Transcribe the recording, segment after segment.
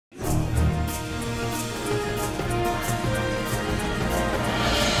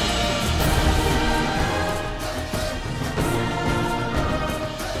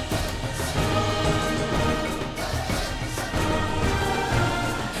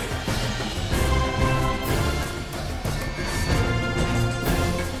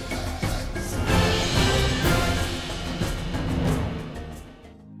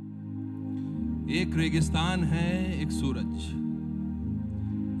रेगिस्तान है एक सूरज,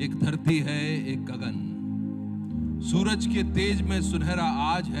 एक धरती है एक गगन। सूरज के तेज में सुनहरा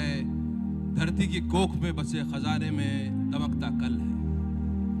आज है, धरती की कोख में बसे खजाने में दमकता कल है।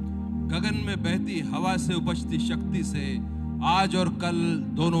 गगन में बहती हवा से उपजती शक्ति से आज और कल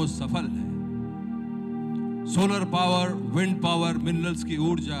दोनों सफल है। Solar power, wind power, minerals की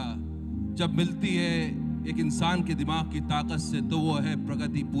ऊर्जा जब मिलती है एक इंसान के दिमाग की ताकत से, तो वो है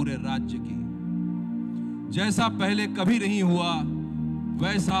प्रगति पूरे राज्य की। जैसा पहले कभी नहीं हुआ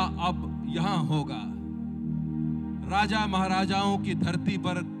वैसा अब यहां होगा। राजा महाराजाओं की धरती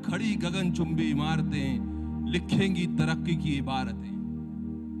पर खड़ी गगनचुंबी इमारतें लिखेंगी तरक्की की इबारतें।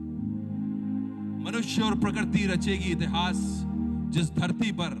 मनुष्य और प्रकृति रचेगी इतिहास जिस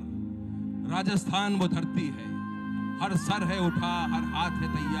धरती पर। राजस्थान वो धरती है, हर सर है उठा, हर हाथ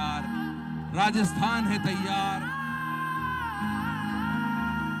है तैयार, राजस्थान है तैयार।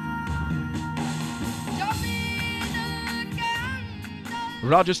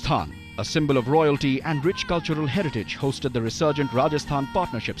 Rajasthan, a symbol of royalty and rich cultural heritage, hosted the Resurgent Rajasthan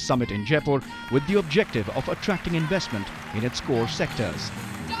Partnership Summit in Jaipur with the objective of attracting investment in its core sectors.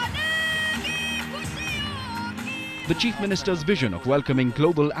 The Chief Minister's vision of welcoming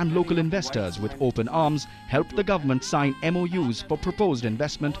global and local investors with open arms helped the government sign MOUs for proposed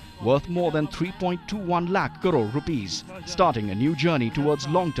investment worth more than 3.21 lakh crore rupees, starting a new journey towards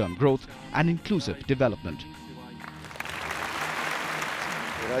long-term growth and inclusive development.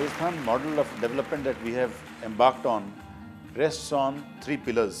 The Rajasthan model of development that we have embarked on rests on three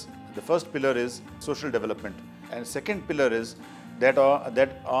pillars. The first pillar is social development, and second pillar is that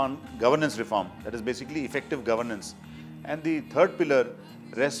on governance reform, that is basically effective governance. And the third pillar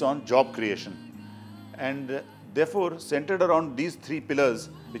rests on job creation. And therefore, centered around these three pillars,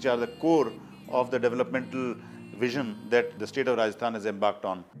 which are the core of the developmental vision that the state of Rajasthan has embarked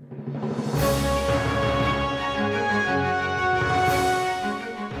on.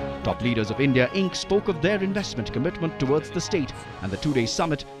 Top leaders of India Inc. spoke of their investment commitment towards the state and the two-day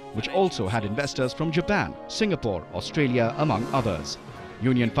summit, which also had investors from Japan, Singapore, Australia, among others.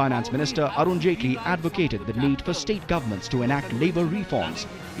 Union Finance Minister Arun Jaitley advocated the need for state governments to enact labour reforms,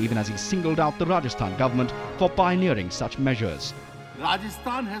 even as he singled out the Rajasthan government for pioneering such measures.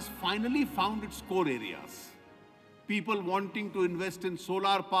 Rajasthan has finally found its core areas. People wanting to invest in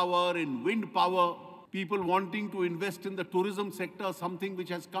solar power, in wind power, people wanting to invest in the tourism sector, something which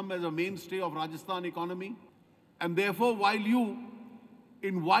has come as a mainstay of Rajasthan economy. And therefore, while you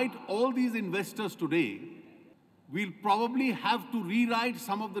invite all these investors today, we'll probably have to rewrite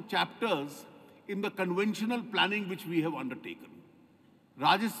some of the chapters in the conventional planning which we have undertaken.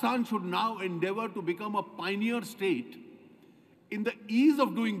 Rajasthan should now endeavor to become a pioneer state in the ease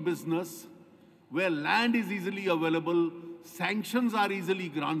of doing business, where land is easily available, sanctions are easily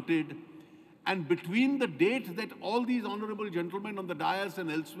granted, and between the date that all these honorable gentlemen on the dais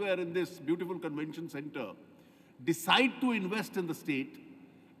and elsewhere in this beautiful convention center decide to invest in the state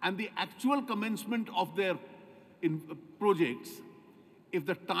and the actual commencement of their projects, if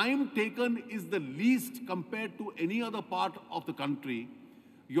the time taken is the least compared to any other part of the country,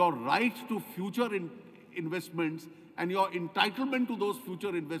 your right to future investments and your entitlement to those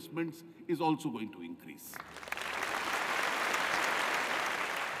future investments is also going to increase.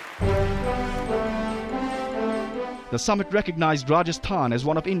 The summit recognized Rajasthan as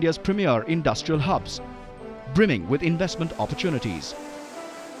one of India's premier industrial hubs, brimming with investment opportunities.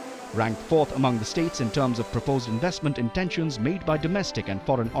 Ranked fourth among the states in terms of proposed investment intentions made by domestic and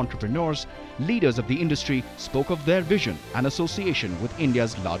foreign entrepreneurs, leaders of the industry spoke of their vision and association with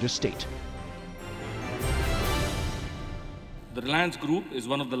India's largest state. The Reliance Group is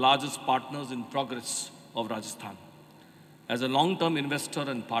one of the largest partners in progress of Rajasthan. As a long-term investor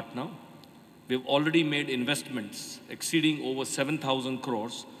and partner, we've already made investments exceeding over 7,000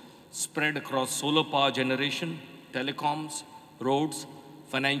 crores spread across solar power generation, telecoms, roads,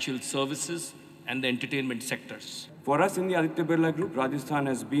 financial services, and the entertainment sectors. For us in the Aditya Birla Group, Rajasthan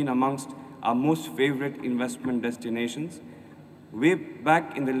has been amongst our most favorite investment destinations. Way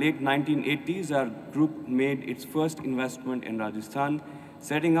back in the late 1980s, our group made its first investment in Rajasthan,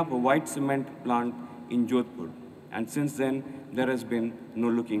 setting up a white cement plant in Jaipur. And since then, there has been no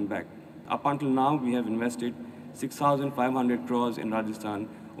looking back. Up until now, we have invested 6,500 crores in Rajasthan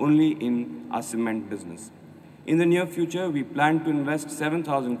only in our cement business. In the near future, we plan to invest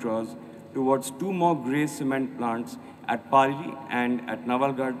 7,000 crores towards 2 more grey cement plants at Pari and at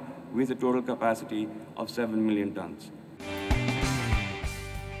Nawalgarh with a total capacity of 7 million tons.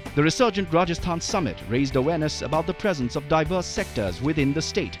 The Resurgent Rajasthan Summit raised awareness about the presence of diverse sectors within the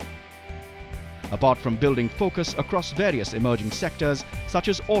state. apart from building focus across various emerging sectors such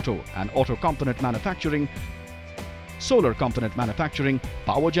as auto and auto component manufacturing, solar component manufacturing,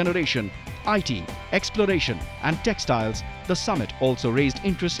 power generation, IT, exploration and textiles, the summit also raised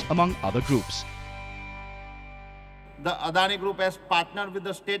interest among other groups. The Adani Group has partnered with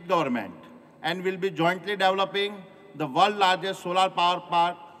the state government and will be jointly developing the world's largest solar power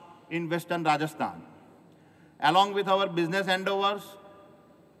park in western Rajasthan. Along with our business endeavors,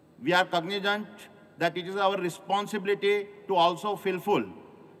 we are cognizant that it is our responsibility to also fulfill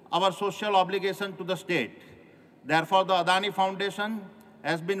our social obligation to the state. Therefore, the Adani Foundation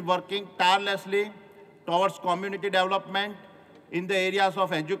has been working tirelessly towards community development in the areas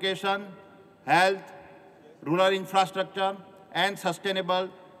of education, health, rural infrastructure, and sustainable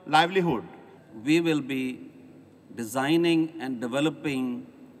livelihood. We will be designing and developing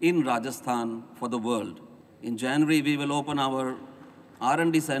in Rajasthan for the world. In January, we will open our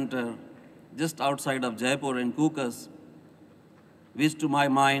R&D center just outside of Jaipur in Kukas, which to my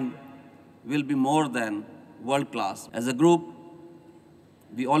mind will be more than world-class. As a group,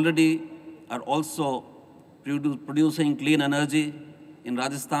 we already are also producing clean energy in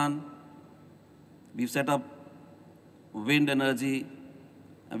Rajasthan. We've set up wind energy,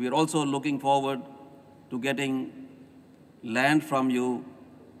 and we're also looking forward to getting land from you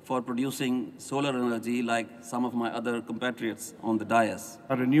for producing solar energy like some of my other compatriots on the dais.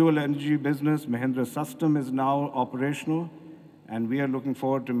 Our renewable energy business, Mahindra System, is now operational, and we are looking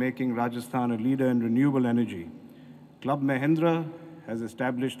forward to making Rajasthan a leader in renewable energy. Club Mahindra has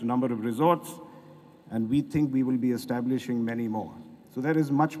established a number of resorts, and we think we will be establishing many more. So there is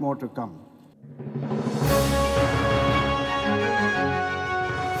much more to come.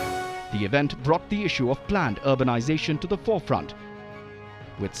 The event brought the issue of planned urbanization to the forefront,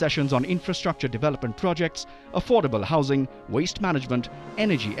 with sessions on infrastructure development projects, affordable housing, waste management,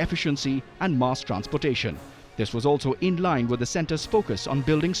 energy efficiency and mass transportation. This was also in line with the centre's focus on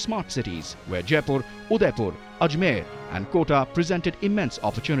building smart cities, where Jaipur, Udaipur, Ajmer and Kota presented immense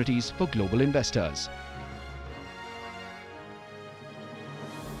opportunities for global investors.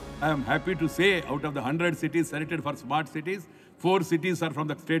 I am happy to say, out of the 100 cities selected for smart cities, 4 cities are from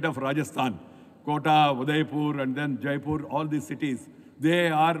the state of Rajasthan. Kota, Udaipur and then Jaipur, all these cities, they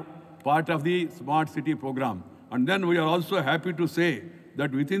are part of the smart city program. And then we are also happy to say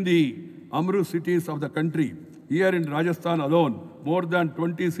that within the Amrut cities of the country, here in Rajasthan alone, more than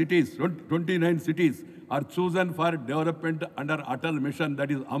 20 cities, 29 cities are chosen for development under Atal Mission, that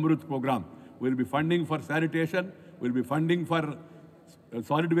is Amrut program. We'll be funding for sanitation, we'll be funding for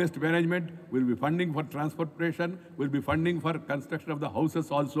solid waste management, we'll be funding for transportation, we'll be funding for construction of the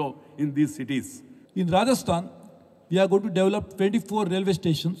houses also in these cities. In Rajasthan, we are going to develop 24 railway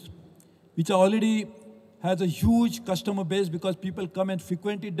stations, which already has a huge customer base because people come and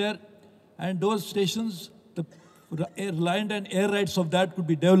frequent it there. And those stations, the land and air rights of that could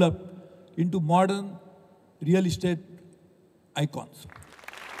be developed into modern real estate icons.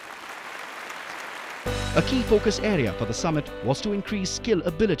 A key focus area for the summit was to increase skill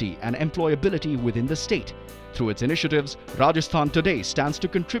ability and employability within the state. Through its initiatives, Rajasthan today stands to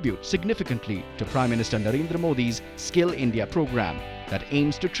contribute significantly to Prime Minister Narendra Modi's Skill India program that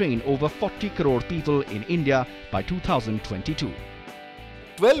aims to train over 40 crore people in India by 2022.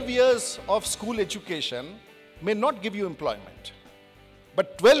 12 years of school education may not give you employment,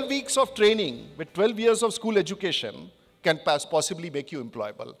 but 12 weeks of training with 12 years of school education can possibly make you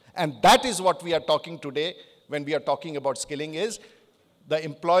employable. And that is what we are talking today when we are talking about skilling, is the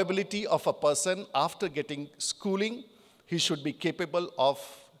employability of a person after getting schooling. He should be capable of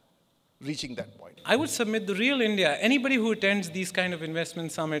reaching that point. I would submit the real India, anybody who attends these kind of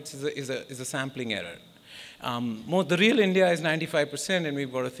investment summits is a sampling error. The real India is 95%, and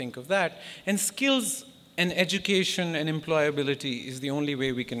we've got to think of that. And skills and education and employability is the only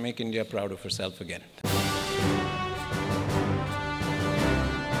way we can make India proud of herself again.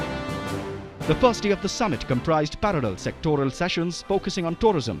 The first day of the summit comprised parallel sectoral sessions focusing on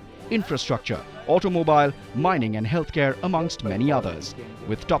tourism, infrastructure, automobile, mining and healthcare amongst many others,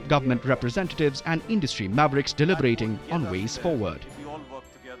 with top government representatives and industry mavericks deliberating on ways forward.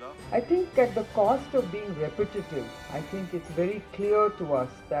 I think at the cost of being repetitive, I think it's very clear to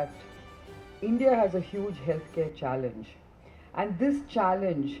us that India has a huge healthcare challenge, and this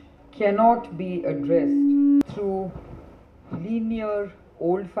challenge cannot be addressed through linear,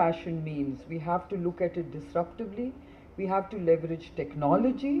 old-fashioned means. We have to look at it disruptively, we have to leverage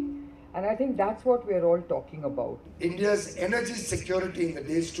technology, and I think that's what we're all talking about. India's energy security in the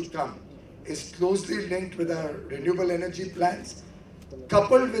days to come is closely linked with our renewable energy plans,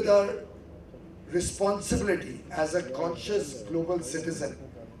 coupled with our responsibility as a conscious global citizen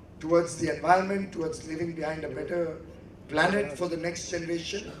towards the environment, towards leaving behind a better planet for the next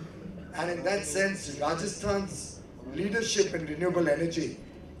generation. And in that sense, Rajasthan's leadership in renewable energy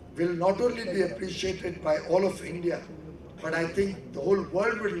will not only be appreciated by all of India, but I think the whole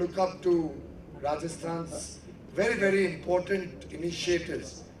world will look up to Rajasthan's very, very important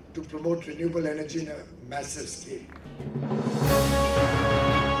initiatives to promote renewable energy in a massive scale.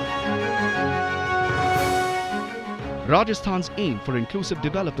 Rajasthan's aim for inclusive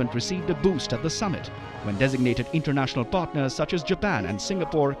development received a boost at the summit when designated international partners such as Japan and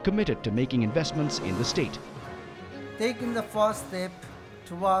Singapore committed to making investments in the state. Taking the first step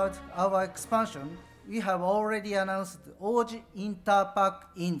toward our expansion, we have already announced OJ Interpark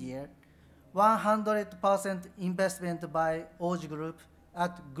India, 100% investment by OJ Group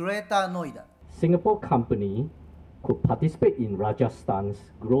at Greater Noida. Singapore company could participate in Rajasthan's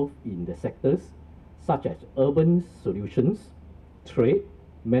growth in the sectors such as urban solutions, trade,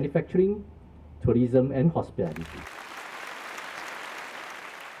 manufacturing, tourism and hospitality.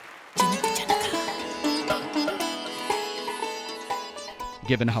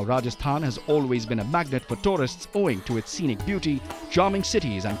 Given how Rajasthan has always been a magnet for tourists owing to its scenic beauty, charming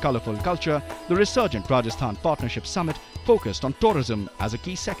cities and colourful culture, the Resurgent Rajasthan Partnership Summit focused on tourism as a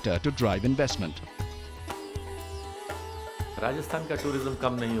key sector to drive investment. Rajasthan का tourism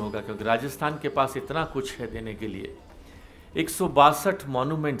कम नहीं होगा क्योंकि राजस्थान के पास इतना कुछ है देने के लिए। 162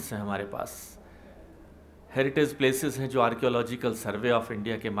 मॉन्यूमेंट्स हैं हमारे पास, हेरिटेज प्लेसेस हैं जो आर्कियोलॉजिकल सर्वे ऑफ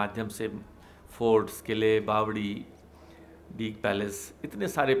इंडिया के माध्यम से फोर्ट्स, किले, बावड़ी, डीक पैलेस, इतने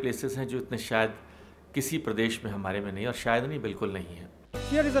सारे प्लेसेस हैं जो इतने शायद किसी प्रदेश में हमारे में नहीं, और शायद नहीं, बिल्कुल नहीं है।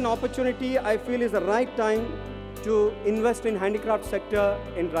 Here is an opportunity I feel is the right time to invest in handicraft sector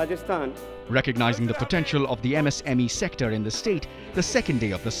in Rajasthan. Recognizing the potential of the MSME sector in the state, the second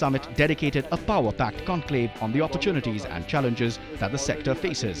day of the summit dedicated a power-packed conclave on the opportunities and challenges that the sector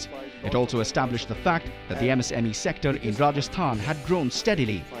faces. It also established the fact that the MSME sector in Rajasthan had grown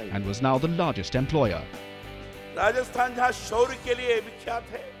steadily and was now the largest employer. Rajasthan जहां शौर्य के लिए विख्यात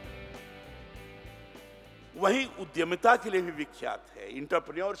है, वहीं उद्यमिता के लिए भी विख्यात है,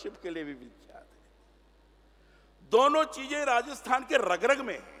 एंटरप्रेन्योरशिप के लिए भी विख्यात है। दोनों चीजें राजस्थान के रग-रग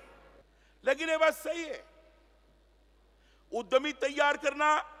में हैं। लेकिन ये बात सही है, उद्यमी तैयार करना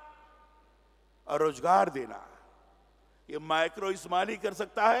और रोजगार देना, ये माइक्रो इस्माइल ही कर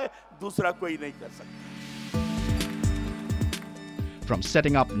सकता है, दूसरा कोई नहीं कर सकता। From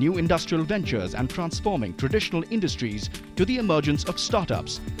setting up new industrial ventures and transforming traditional industries to the emergence of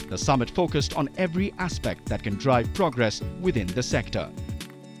startups, the summit focused on every aspect that can drive progress within the sector.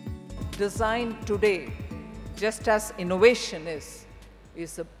 Design today, just as innovation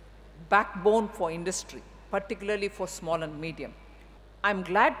is a backbone for industry, particularly for small and medium. I'm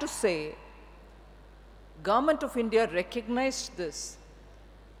glad to say Government of India recognized this,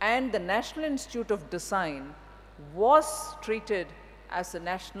 and the National Institute of Design was treated as a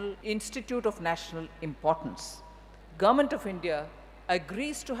National Institute of National Importance. Government of India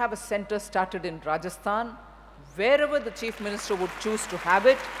agrees to have a center started in Rajasthan, wherever the Chief Minister would choose to have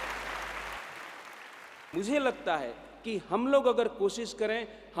it. मुझे लगता है कि हम लोग अगर कोशिश करें,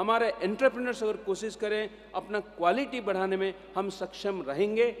 हमारे एंटरप्रेन्योर्स अगर कोशिश करें, अपना क्वालिटी बढ़ाने में हम सक्षम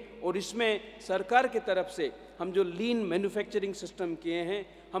रहेंगे। और इसमें सरकार की तरफ से हम जो लीन मैन्युफैक्चरिंग सिस्टम किए हैं,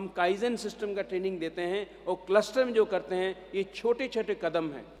 हम काइजन सिस्टम का ट्रेनिंग देते हैं और क्लस्टर में जो करते हैं, ये छोटे-छोटे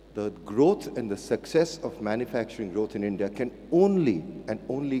कदम हैं। The growth and the success of manufacturing growth in India can only and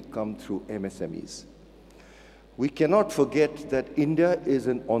only come through MSMEs. We cannot forget that India is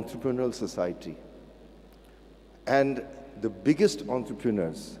an entrepreneurial society. And the biggest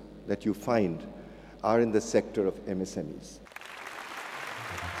entrepreneurs that you find are in the sector of MSMEs.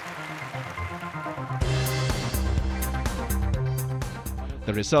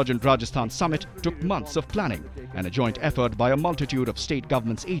 The Resurgent Rajasthan Summit took months of planning and a joint effort by a multitude of state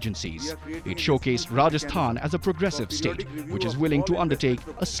governments agencies. It showcased Rajasthan as a progressive state which is willing to undertake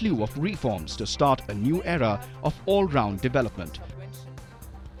a slew of reforms to start a new era of all-round development.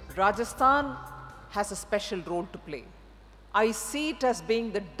 Rajasthan has a special role to play. I see it as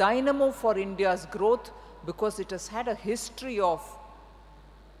being the dynamo for India's growth because it has had a history of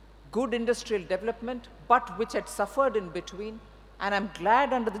good industrial development, but which had suffered in between. And I'm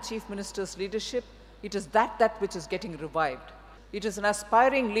glad under the Chief Minister's leadership, it is that which is getting revived. It is an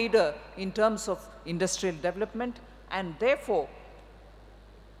aspiring leader in terms of industrial development, and therefore,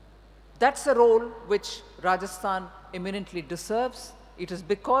 that's a role which Rajasthan eminently deserves. It is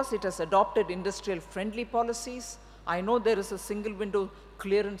because it has adopted industrial-friendly policies. I know there is a single window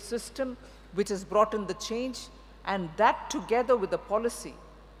clearance system which has brought in the change, and that together with the policy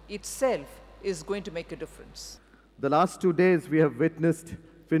itself is going to make a difference. The last 2 days we have witnessed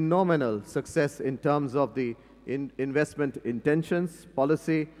phenomenal success in terms of the investment intentions,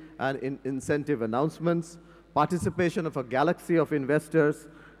 policy, and incentive announcements, participation of a galaxy of investors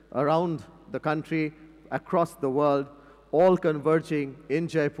around the country, across the world, all converging in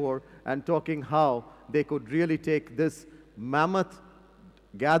Jaipur and talking how they could really take this mammoth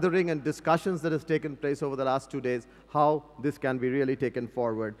gathering and discussions that has taken place over the last 2 days, how this can be really taken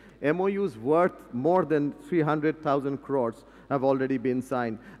forward. MOUs worth more than 300,000 crores have already been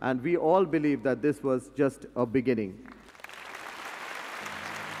signed, and we all believe that this was just a beginning.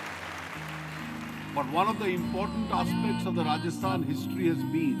 But one of the important aspects of the Rajasthan history has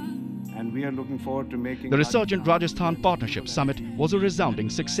been, and we are looking forward to making the Resurgent Rajasthan Partnership Summit was a resounding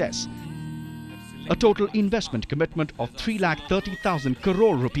success. A total investment commitment of 3,30,000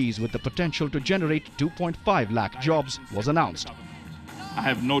 crore rupees with the potential to generate 2.5 lakh jobs was announced. I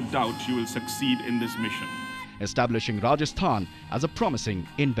have no doubt you will succeed in this mission, establishing Rajasthan as a promising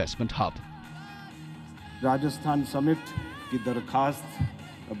investment hub. Rajasthan summit की दरखास्त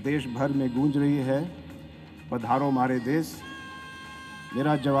अब देश भर में गूंज रही है, पधारो मारे देश।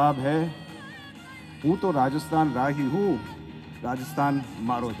 मेरा जवाब है, हूँ तो राजस्थान राही हूँ, राजस्थान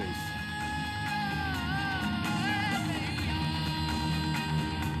मारो देश।